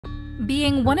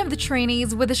being one of the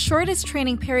trainees with the shortest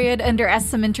training period under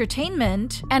SM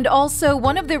Entertainment, and also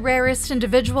one of the rarest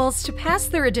individuals to pass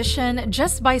their audition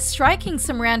just by striking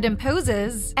some random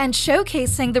poses and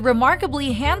showcasing the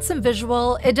remarkably handsome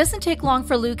visual, it doesn't take long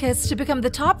for Lucas to become the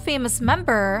top famous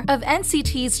member of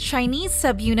NCT's Chinese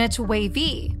subunit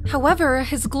WayV. However,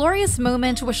 his glorious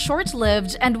moment was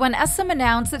short-lived, and when SM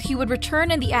announced that he would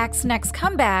return in the act's next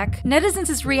comeback,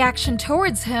 netizens' reaction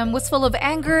towards him was full of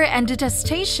anger and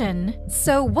detestation.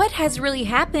 So what has really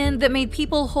happened that made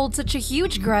people hold such a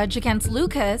huge grudge against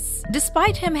Lucas,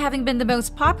 despite him having been the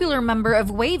most popular member of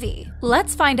WayV?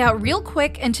 Let's find out real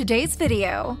quick in today's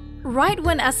video. Right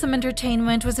when SM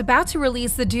Entertainment was about to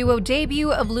release the duo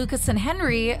debut of Lucas and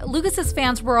Henry, Lucas's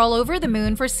fans were all over the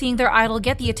moon for seeing their idol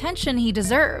get the attention he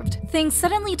deserved. Things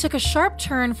suddenly took a sharp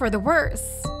turn for the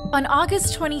worse. On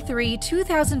August 23,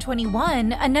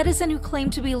 2021, a netizen who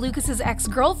claimed to be Lucas's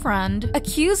ex-girlfriend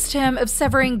accused him of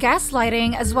severing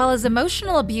gaslighting as well as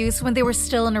emotional abuse when they were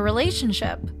still in a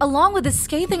relationship. Along with this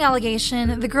scathing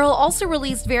allegation, the girl also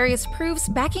released various proofs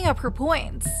backing up her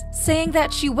points, saying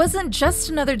that she wasn't just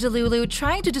another Delulu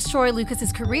trying to destroy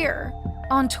Lucas's career.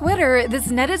 On Twitter, this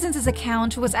netizen's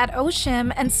account was at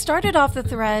Oshim and started off the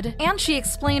thread, and she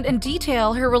explained in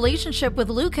detail her relationship with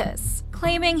Lucas,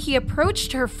 claiming he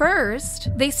approached her first.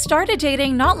 They started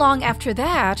dating not long after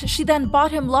that. She then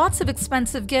bought him lots of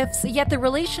expensive gifts, yet the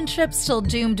relationship still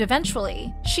doomed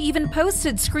eventually. She even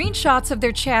posted screenshots of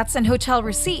their chats and hotel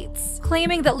receipts,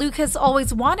 claiming that Lucas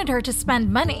always wanted her to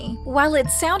spend money. While it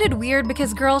sounded weird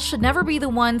because girls should never be the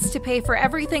ones to pay for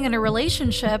everything in a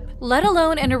relationship, let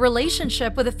alone in a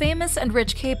relationship with a famous and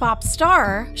rich K-pop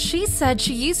star, she said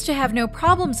she used to have no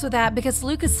problems with that because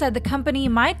Lucas said the company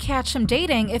might catch him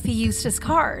dating if he used his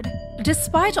card.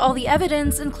 Despite all the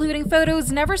evidence, including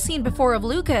photos never seen before of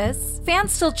Lucas,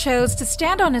 fans still chose to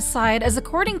stand on his side as,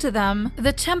 according to them,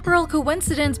 the temporal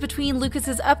coincidence between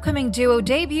Lucas's upcoming duo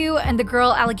debut and the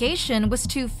girl allegation was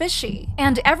too fishy,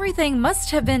 and everything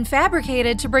must have been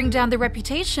fabricated to bring down the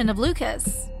reputation of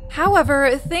Lucas.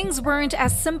 However, things weren't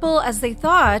as simple as they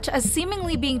thought, as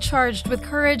seemingly being charged with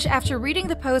courage after reading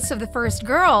the posts of the first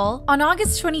girl. On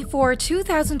August 24,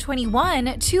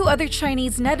 2021, two other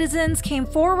Chinese netizens came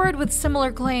forward with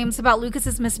similar claims about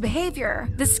Lucas's misbehavior.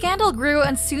 The scandal grew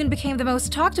and soon became the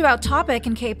most talked about topic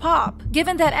in K-pop,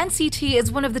 given that NCT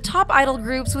is one of the top idol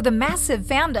groups with a massive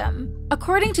fandom.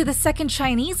 According to the second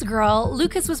Chinese girl,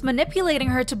 Lucas was manipulating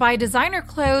her to buy designer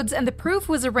clothes, and the proof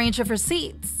was a range of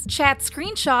receipts, chat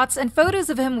screenshots, and photos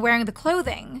of him wearing the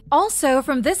clothing. Also,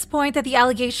 from this point that the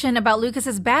allegation about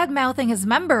Lucas's bad-mouthing his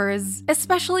members,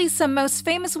 especially some most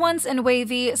famous ones in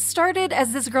WayV, started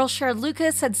as this girl shared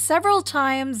Lucas had several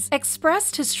times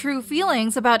expressed his true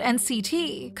feelings about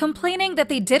NCT, complaining that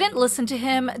they didn't listen to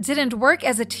him, didn't work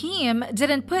as a team,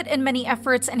 didn't put in many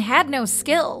efforts, and had no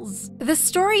skills. The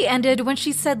story ended when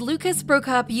she said Lucas broke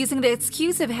up using the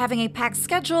excuse of having a packed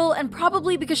schedule, and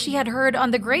probably because she had heard on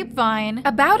the grapevine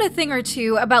about a thing or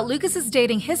two about Lucas's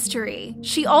dating history.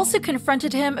 She also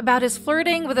confronted him about his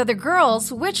flirting with other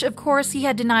girls, which of course he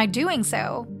had denied doing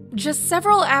so. Just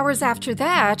several hours after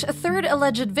that, a third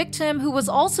alleged victim, who was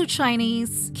also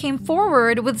Chinese, came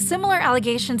forward with similar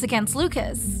allegations against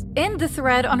Lucas. In the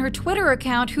thread on her Twitter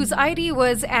account, whose ID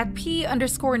was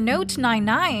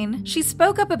 @p_note99, she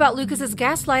spoke up about Lucas's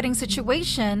gaslighting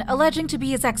situation, alleging to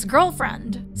be his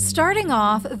ex-girlfriend. Starting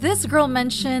off, this girl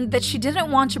mentioned that she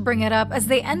didn't want to bring it up as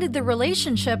they ended the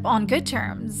relationship on good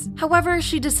terms. However,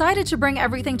 she decided to bring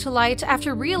everything to light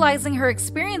after realizing her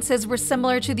experiences were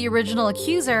similar to the original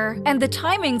accuser, and the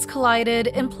timings collided,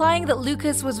 implying that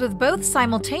Lucas was with both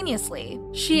simultaneously.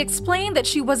 She explained that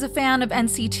she was a fan of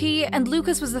NCT, and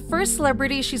Lucas was the first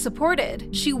celebrity she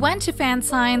supported. She went to fan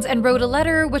signs and wrote a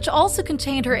letter which also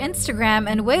contained her Instagram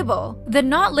and Weibo. Then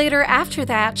not later after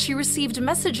that, she received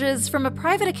messages from a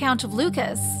private account of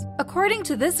Lucas. According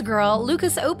to this girl,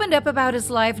 Lucas opened up about his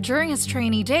life during his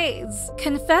trainee days,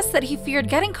 confessed that he feared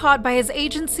getting caught by his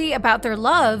agency about their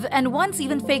love, and once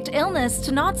even faked illness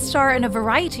to not star in a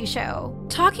variety show.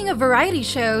 Talking of variety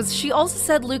shows, she also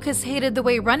said Lucas hated the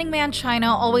way Running Man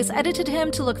China always edited him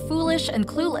to look foolish and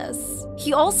clueless.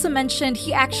 He also mentioned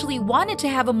he actually wanted to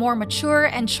have a more mature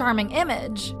and charming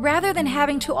image, rather than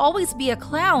having to always be a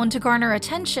clown to garner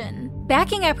attention.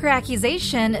 Backing up her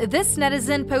accusation, this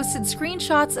netizen posted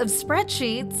screenshots of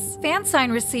spreadsheets, fan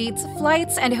sign receipts,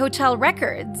 flights, and hotel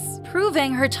records,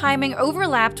 proving her timing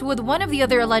overlapped with one of the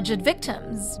other alleged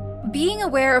victims. Being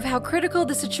aware of how critical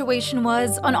the situation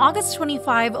was, on August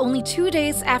 25, only 2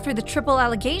 days after the triple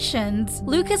allegations,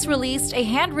 Lucas released a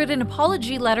handwritten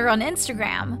apology letter on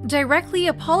Instagram, directly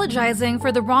apologizing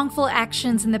for the wrongful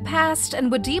actions in the past and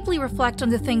would deeply reflect on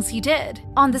the things he did.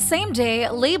 On the same day,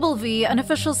 Label V, an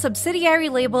official subsidiary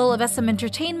label of SM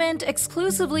Entertainment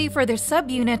exclusively for their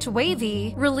subunit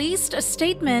WayV, released a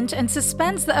statement and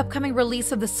suspends the upcoming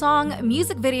release of the song,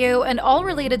 music video, and all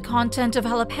related content of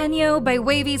Jalapeno by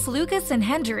WayV's Lucas and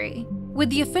Hendery.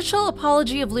 With the official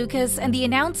apology of Lucas and the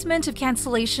announcement of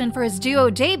cancellation for his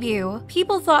duo debut,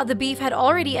 people thought the beef had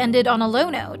already ended on a low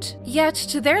note. Yet,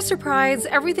 to their surprise,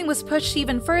 everything was pushed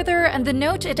even further and the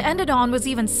note it ended on was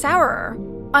even sourer.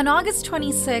 On August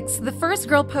 26, the first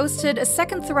girl posted a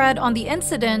second thread on the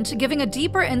incident, giving a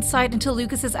deeper insight into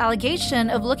Lucas's allegation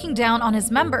of looking down on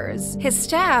his members, his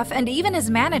staff, and even his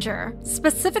manager.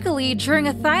 Specifically, during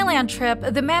a Thailand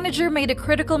trip, the manager made a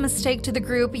critical mistake to the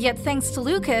group, yet thanks to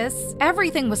Lucas,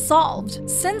 everything was solved.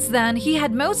 Since then, he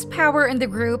had most power in the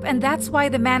group, and that's why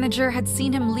the manager had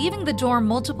seen him leaving the dorm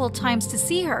multiple times to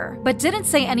see her, but didn't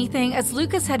say anything as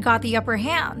Lucas had got the upper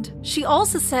hand. She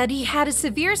also said he had a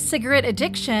severe cigarette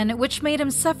addiction, which made him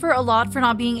suffer a lot for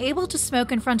not being able to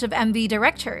smoke in front of MV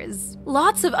directors.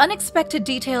 Lots of unexpected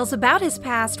details about his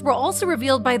past were also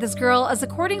revealed by this girl, as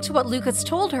according to what Lucas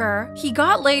told her, he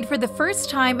got laid for the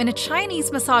first time in a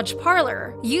Chinese massage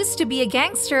parlor, used to be a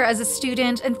gangster as a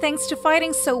student, and thanks to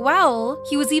fighting so well,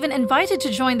 he was even invited to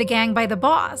join the gang by the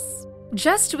boss.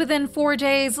 Just within 4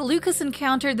 days, Lucas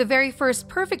encountered the very first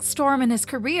perfect storm in his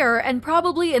career and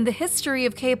probably in the history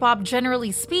of K-pop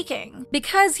generally speaking,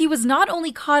 because he was not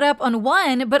only caught up on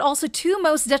one, but also two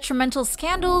most detrimental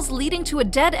scandals leading to a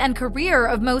dead-end career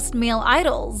of most male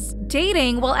idols,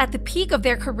 dating while at the peak of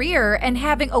their career and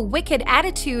having a wicked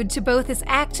attitude to both his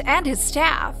act and his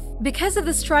staff. Because of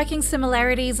the striking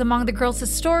similarities among the girls'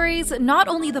 stories, not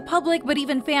only the public but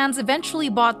even fans eventually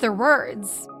bought their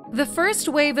words. The first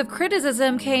wave of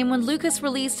criticism came when Lucas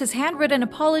released his handwritten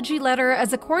apology letter,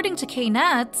 as according to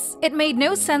K-Nuts, it made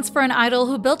no sense for an idol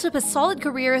who built up a solid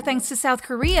career thanks to South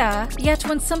Korea, yet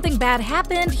when something bad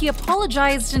happened, he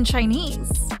apologized in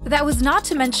Chinese. That was not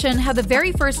to mention how the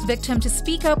very first victim to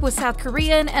speak up was South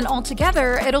Korean, and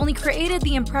altogether, it only created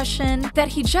the impression that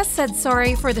he just said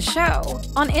sorry for the show.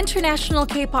 On international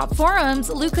K-pop forums,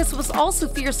 Lucas was also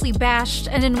fiercely bashed,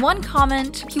 and in one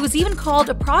comment, he was even called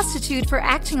a prostitute for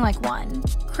acting like one.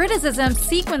 Criticism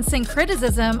sequencing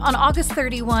criticism. On August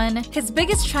 31, his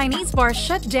biggest Chinese bar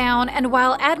shut down, and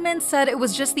while admins said it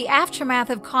was just the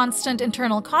aftermath of constant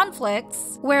internal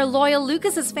conflicts, where loyal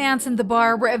Lucas's fans in the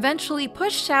bar were eventually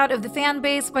pushed out of the fan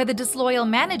base by the disloyal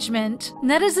management,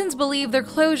 netizens believe their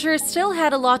closure still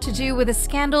had a lot to do with the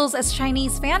scandals, as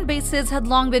Chinese fan bases had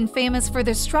long been famous for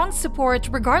their strong support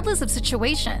regardless of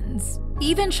situations.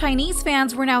 Even Chinese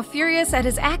fans were now furious at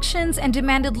his actions and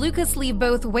demanded Lucas leave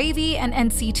both WayV and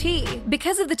NCT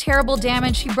because of the terrible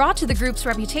damage he brought to the group's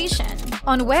reputation.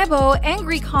 On Weibo,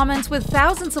 angry comments with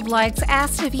thousands of likes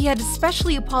asked if he had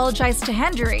especially apologized to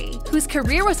Hendery, whose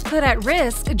career was put at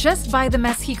risk just by the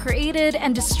mess he created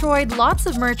and destroyed lots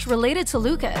of merch related to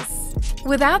Lucas.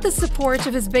 Without the support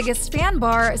of his biggest fan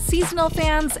bar, seasonal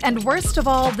fans, and worst of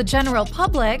all, the general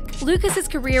public, Lucas's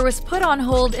career was put on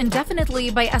hold indefinitely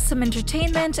by SM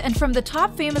Entertainment, and from the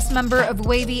top famous member of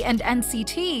WayV and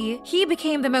NCT, he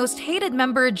became the most hated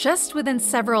member just within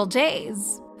several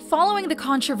days. Following the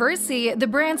controversy, the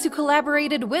brands who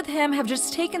collaborated with him have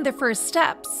just taken the first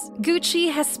steps.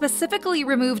 Gucci has specifically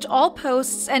removed all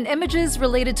posts and images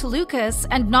related to Lucas,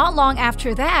 and not long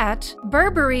after that,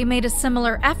 Burberry made a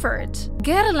similar effort.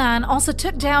 Guerlain also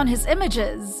took down his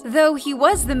images, though he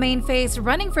was the main face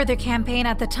running for their campaign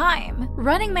at the time.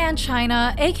 Running Man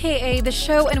China, aka the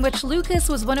show in which Lucas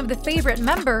was one of the favorite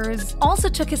members, also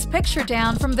took his picture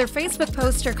down from their Facebook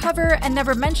poster cover and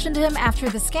never mentioned him after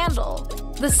the scandal.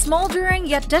 The smoldering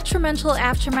yet detrimental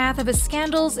aftermath of his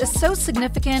scandals is so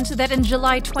significant that in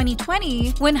July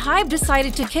 2020, when HYBE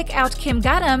decided to kick out Kim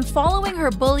Gadam following her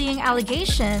bullying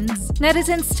allegations,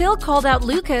 netizens still called out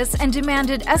Lucas and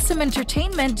demanded SM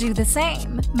Entertainment do the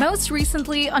same. Most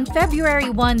recently, on February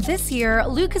 1 this year,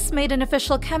 Lucas made an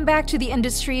official comeback to the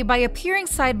industry by appearing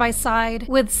side by side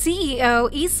with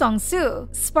CEO Lee Sung-soo,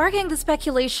 sparking the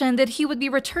speculation that he would be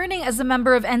returning as a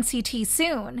member of NCT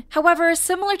soon. However,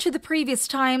 similar to the previous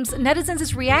times,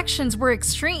 netizens' reactions were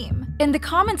extreme. In the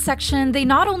comment section, they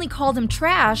not only called him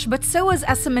trash, but so was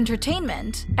SM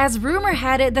Entertainment, as rumor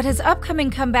had it that his upcoming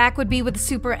comeback would be with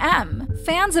Super M.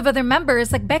 Fans of other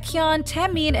members like Baekhyun,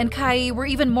 Taemin, and Kai were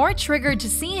even more triggered to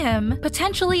see him,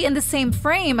 potentially in the same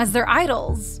frame as their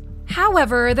idols.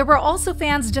 However, there were also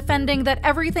fans defending that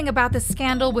everything about the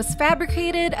scandal was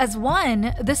fabricated, as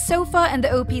 1. The sofa and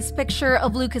the OP's picture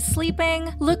of Lucas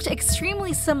sleeping looked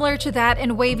extremely similar to that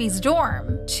in WayV's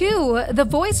dorm. 2. The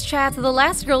voice chat the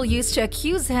last girl used to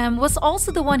accuse him was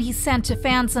also the one he sent to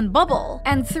fans on Bubble.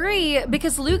 And 3.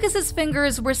 Because Lucas's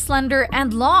fingers were slender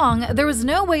and long, there was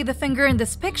no way the finger in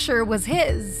this picture was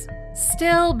his.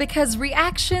 Still, because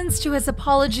reactions to his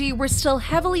apology were still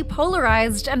heavily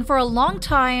polarized, and for a long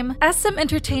time, SM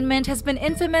Entertainment has been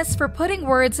infamous for putting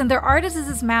words in their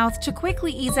artists' mouth to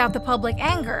quickly ease out the public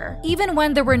anger, even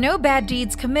when there were no bad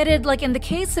deeds committed, like in the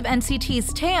case of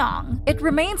NCT's Taeyong. It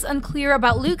remains unclear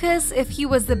about Lucas if he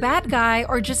was the bad guy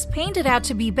or just painted out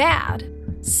to be bad.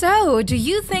 So, do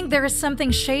you think there is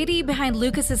something shady behind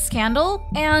Lucas's scandal?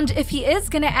 And if he is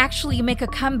gonna actually make a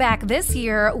comeback this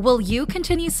year, will you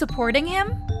continue supporting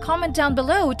him? Comment down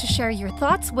below to share your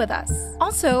thoughts with us.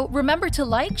 Also, remember to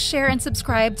like, share, and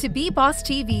subscribe to BeBoss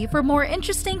TV for more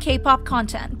interesting K-pop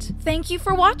content. Thank you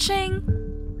for watching!